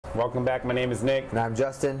Welcome back. My name is Nick. And I'm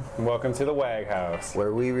Justin. And welcome to the Wag House,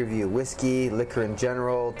 where we review whiskey, liquor in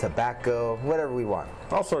general, tobacco, whatever we want.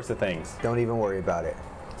 All sorts of things. Don't even worry about it.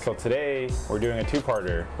 So today we're doing a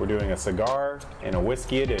two-parter. We're doing a cigar and a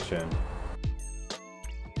whiskey edition.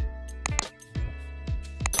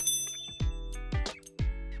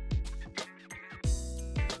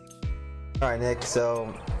 All right, Nick,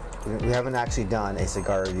 so we haven't actually done a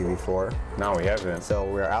cigar review before. No, we haven't. So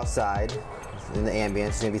we're outside in the ambience.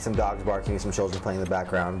 There's gonna be some dogs barking, some children playing in the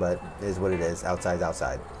background, but it is what it is. Outside's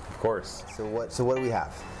outside. Of course. So what do we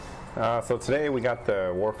have? So today we got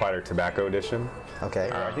the Warfighter Tobacco edition. Okay.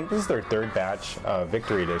 I think this is their third batch,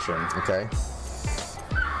 Victory edition. Okay.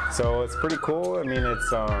 So it's pretty cool. I mean,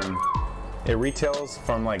 it retails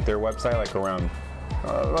from like their website like around,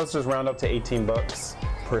 let's just round up to 18 bucks.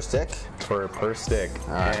 Per stick? Per stick.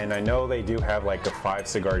 Right. And I know they do have like a 5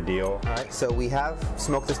 cigar deal. All right, so we have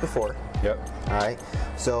smoked this before. Yep. All right,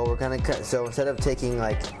 so we're gonna so instead of taking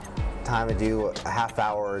like time to do a half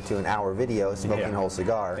hour to an hour video smoking a whole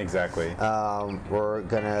cigar. Exactly.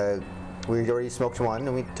 We already smoked one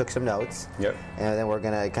and we took some notes. Yep. And then we're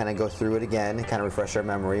gonna kind of go through it again and kind of refresh our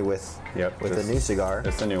memory with the new cigar.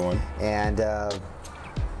 It's a new one. And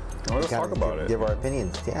let's talk about it. Give our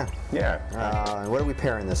opinions. Yeah. Yeah. What are we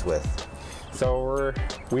pairing this with? So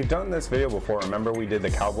we've done this video before. Remember we did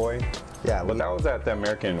the cowboy? Yeah. But that was at the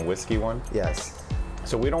American whiskey one. Yes.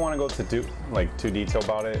 So we don't want to go too detailed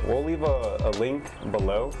about it. We'll leave a link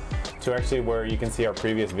below to actually where you can see our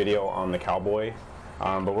previous video on the cowboy.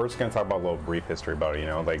 But we're just going to talk about a little brief history about it. You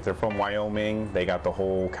know, like they're from Wyoming. They got the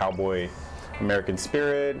whole cowboy American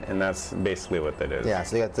spirit, and that's basically what that is. Yeah.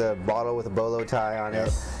 So they got the bottle with a bolo tie on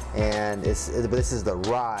it, and but this is the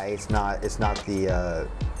rye. It's not the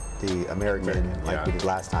American like we did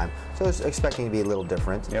last time. So it's expecting to be a little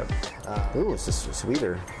different. Yep. Ooh, it's just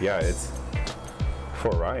sweeter. Yeah, it's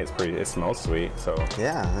for rye. It smells sweet. So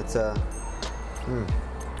yeah, it's It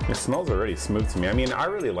smells already smooth to me. I mean, I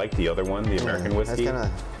really like the other one, the American whiskey.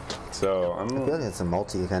 So I feel like it's a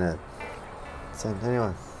malty kind of. So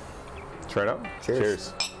anyway. Try it out.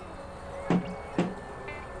 Cheers.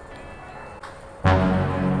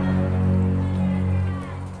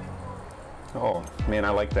 Oh man, I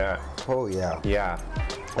like that. Oh yeah. Yeah.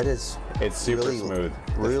 It is. It's super really, smooth.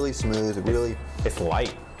 Really smooth. Really. It's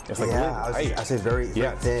light. It's like really light. I say very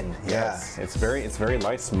thin. Yes. It's very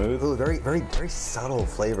light, smooth. Ooh, very subtle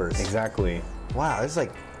flavors. Exactly. Wow, it's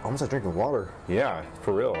like almost like drinking water. Yeah,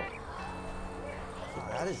 for real.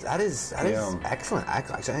 That is excellent.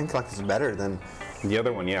 Actually, I think like this is better than the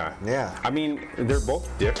other one. Yeah. Yeah. I mean, they're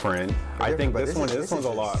both different. I think this one's a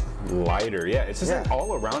lot lighter. Yeah. It's just like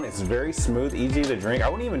all around. It's very smooth, easy to drink. I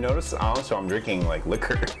wouldn't even notice honestly I'm drinking like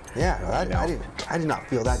liquor. Yeah. I did not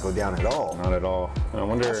feel that go down at all. Not at all. I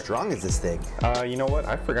wonder how strong is this thing. You know what?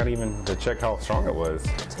 I forgot even to check how strong it was.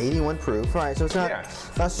 It's 81 proof. All right. So it's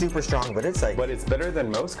not super strong, but it's like. But it's better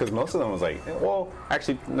than most because most of them was like, well,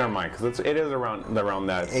 actually, never mind because it is around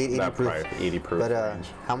that 80 proof. Price, 80 proof. But range.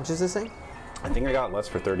 How much is this thing? I think I got less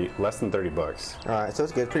than 30 bucks. All right, so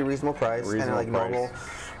it's good, pretty reasonable price, kind of like normal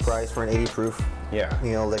price for an 80 proof,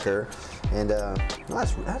 liquor, and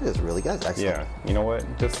that is really good. Excellent. Yeah, you know what?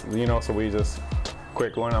 Just so we just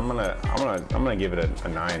quick one. I'm gonna give it a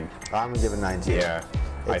 9. I'm gonna give it a 9 too. Yeah,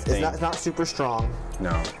 it's not super strong.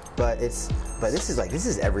 No. But this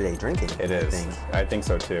is everyday drinking. It is. I think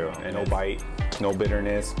so too. And no bite, no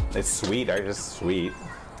bitterness. It's sweet. Just sweet.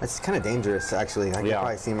 It's kind of dangerous, actually.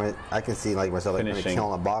 I can see like myself like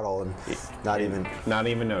killing a bottle and not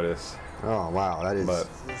even notice. Oh wow, this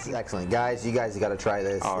is excellent, guys. You guys got to try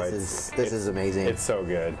this. Oh, this is amazing. It's so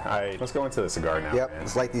good. Let's go into the cigar now. Yep,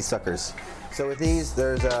 let's light these suckers. So with these,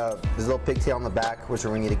 there's a little pigtail on the back, which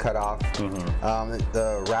we need to cut off.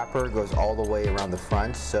 The wrapper goes all the way around the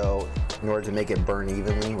front, so in order to make it burn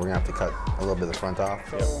evenly, we're gonna have to cut a little bit of the front off.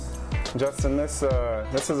 Yep. Justin, this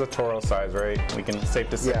is a Toro size, right? We can safe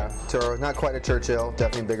to say. Yeah, Toro, not quite a Churchill,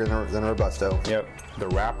 definitely bigger than a Robusto. Yep. The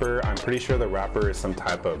wrapper, I'm pretty sure the wrapper is some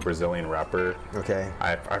type of Brazilian wrapper. Okay.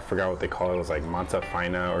 I forgot what they call it. It was like Mata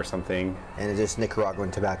Fina or something. And it's just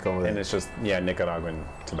Nicaraguan tobacco. And it's just Nicaraguan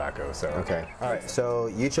tobacco. So. Okay. All right. So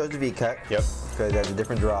you chose the V cut. Yep. Because it has a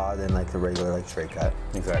different draw than like the regular like straight cut.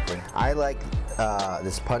 Exactly. I like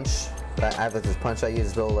this punch. I have this punch I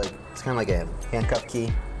use. It's kind of like a handcuff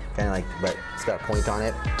key. Kind of like, but it's got a point on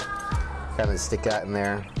it. Kind of stick that in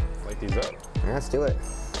there. Light these up. Yeah, let's do it.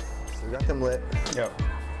 So we got them lit. Yep.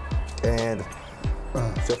 And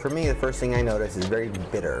so for me, the first thing I noticed is very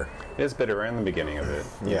bitter. It's bitter right in the beginning of it.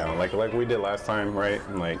 Yeah. You know, like we did last time, right?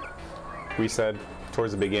 And like we said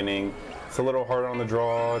towards the beginning, it's a little hard on the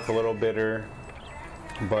draw. It's a little bitter.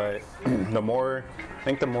 but I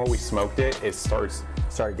think the more we smoked it, it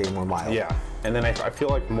started getting more mild. Yeah, and then I feel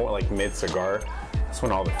like more like mid cigar. That's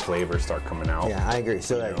when all the flavors start coming out. Yeah, I agree.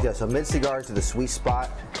 So so mid cigars to the sweet spot,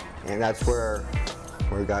 and that's where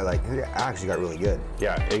we got it actually got really good.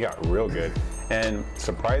 Yeah, it got real good, and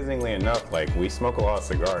surprisingly enough, like we smoke a lot of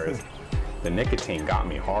cigars. The nicotine got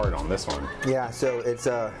me hard on this one. Yeah, so it's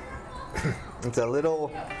a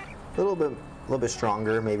little bit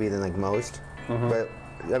stronger maybe than like most, but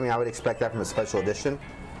I mean I would expect that from a special edition.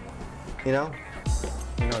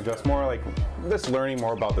 Just more like just learning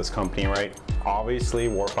more about this company, right? Obviously,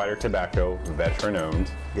 Warfighter Tobacco, veteran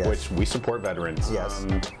owned, yes. which we support veterans. Yes.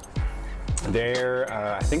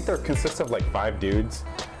 I think they consist of like 5 dudes,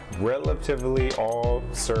 relatively all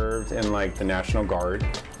served in like the National Guard.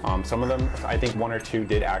 Some of them, I think 1 or 2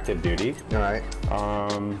 did active duty. All right.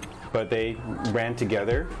 But they ran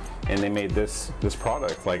together and they made this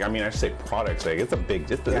product. Like, I mean, I should say products. Like, it's a big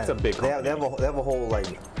company. They have a whole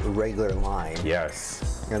like regular line.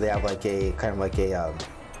 Yes. They have like a kind of like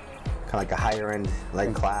a higher end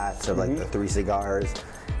like class of like the 3 cigars,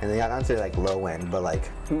 and they got not say like low end, but like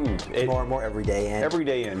more everyday end.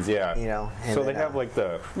 Everyday ends, yeah. And so they have like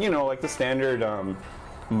the like the standard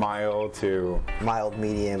mild to mild,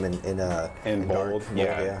 medium, and bold.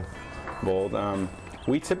 Yeah. Bold.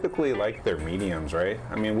 We typically like their mediums, right?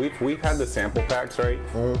 I mean, we've had the sample packs, right?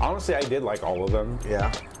 Honestly, I did like all of them.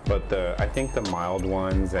 Yeah. But I think the mild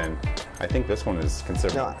ones, and I think this one is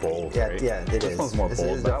considered more bold, right? Yeah, it is. This one's more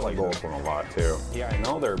bold, but I like this one a lot too. Yeah, I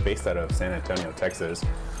know they're based out of San Antonio, Texas.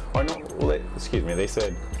 Or no, excuse me, they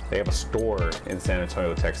said they have a store in San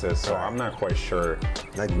Antonio, Texas, so I'm not quite sure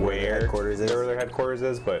like where their headquarters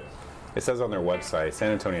is, but it says on their website,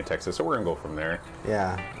 San Antonio, Texas, so we're going to go from there.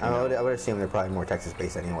 Yeah, I would assume they're probably more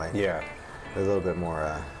Texas-based anyway. Yeah. They're a little bit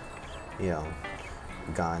more,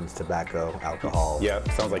 guns, tobacco, alcohol. Yeah,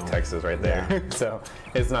 sounds like Texas right there. Yeah. So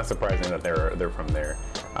it's not surprising that they're from there.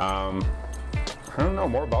 I don't know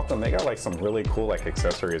more about them. They got like some really cool like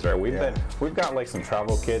accessories, right? We've got like some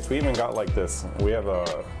travel kits. We even got like this. We have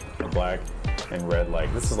a black and red,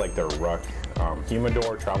 like this is like their ruck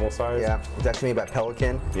humidor travel size. Yeah, it's actually made by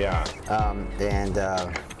Pelican. Yeah.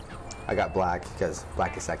 I got black because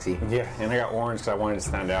black is sexy. Yeah, and I got orange because I wanted to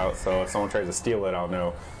stand out. So if someone tries to steal it, I'll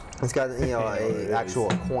know. It's got a actual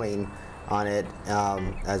coin on it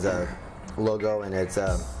as a logo, and it's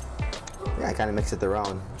I kind of mix it their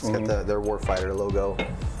own. It's got their Warfighter logo.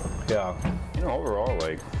 Yeah. Overall,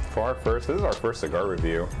 like this is our first cigar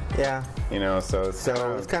review. Yeah. So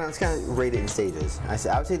it's kind of rated in stages.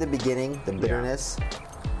 I would say the beginning, the bitterness,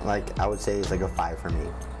 like I would say is like a 5 for me.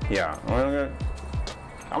 Yeah. I'm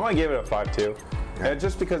gonna give it a 5 too. Yeah.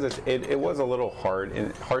 Just because it was a little harsh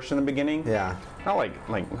in the beginning. Yeah.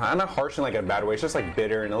 Not harsh in like a bad way. It's just like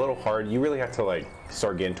bitter and a little hard. You really have to like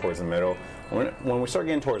start getting towards the middle. When we start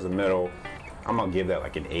getting towards the middle, I'm gonna give that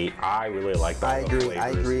like an 8. I really like that. I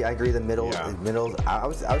agree. The middle, middles. I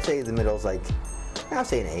would say the middle's like, I'll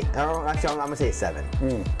say an 8. Actually, I'm gonna say a 7.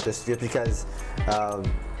 Just because,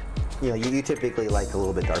 you typically like a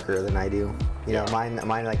little bit darker than I do.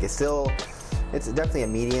 Mine like is still. It's definitely a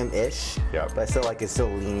medium-ish, but I feel like it's still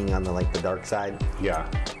leaning on the dark side. Yeah.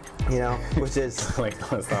 Which is like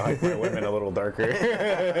it's not like my women a little darker,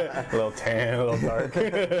 a little tan, a little dark.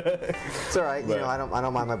 It's all right. I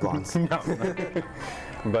don't mind my blondes.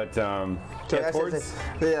 But the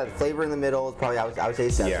flavor in the middle is probably I would say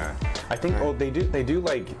 7. Yeah, I think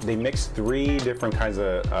they mix 3 different kinds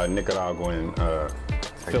of Nicaraguan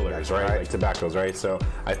fillers, right? Like tobaccos, right? So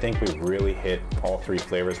I think we really hit all 3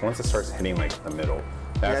 flavors. Once it starts hitting like the middle,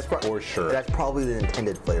 that's for sure. That's probably the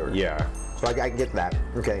intended flavor. Yeah. So I get that.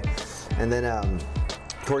 Okay. And then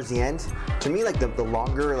towards the end, to me, like the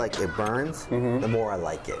longer like it burns, the more I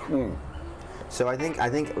like it. So I think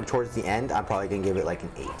towards the end, I'm probably gonna give it like an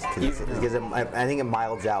 8 because I think it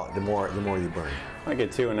milds out the more you burn. I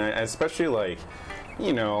get too, and especially like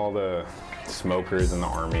all the smokers in the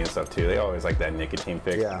army and stuff too. They always like that nicotine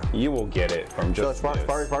fix. Yeah. You will get it from just. So as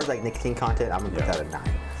far as like nicotine content, I'm gonna put that at 9.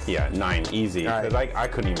 Yeah, 9 easy because I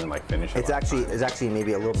couldn't even like finish it. It's actually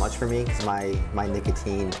maybe a little much for me because my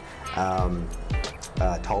nicotine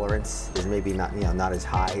tolerance is maybe not as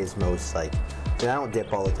high as most like. I don't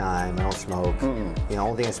dip all the time. I don't smoke. The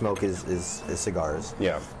only thing I smoke is cigars.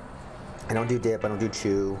 Yeah. I don't do dip. I don't do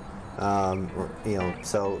chew.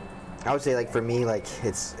 So I would say like for me like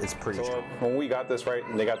it's pretty strong. When we got this right,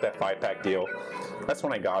 they got that 5-pack deal. That's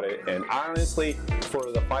when I got it, and honestly,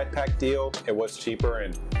 for the 5-pack deal, it was cheaper,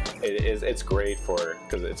 and it's great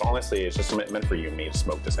because it's just meant for you and me to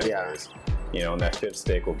smoke this anyways. you know, and that fifth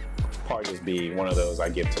stick will probably just be one of those I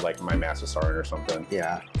give to like my master sergeant or something.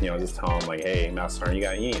 Yeah. You know, just tell him like, hey, master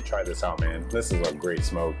sergeant, you need to try this out, man. This is a great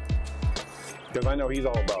smoke. Because I know he's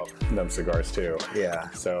all about them cigars too. Yeah.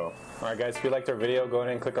 So, all right, guys, if you liked our video, go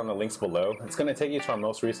ahead and click on the links below. It's going to take you to our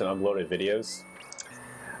most recent uploaded videos.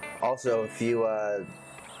 Also, if you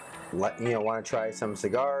want to try some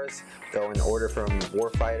cigars, go and order from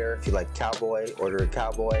Warfighter. If you like Cowboy, order a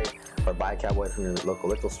Cowboy, or buy a Cowboy from your local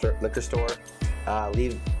liquor store.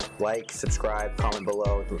 Leave like, subscribe, comment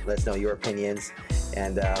below. Let us know your opinions,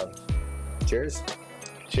 and cheers.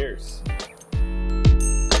 Cheers.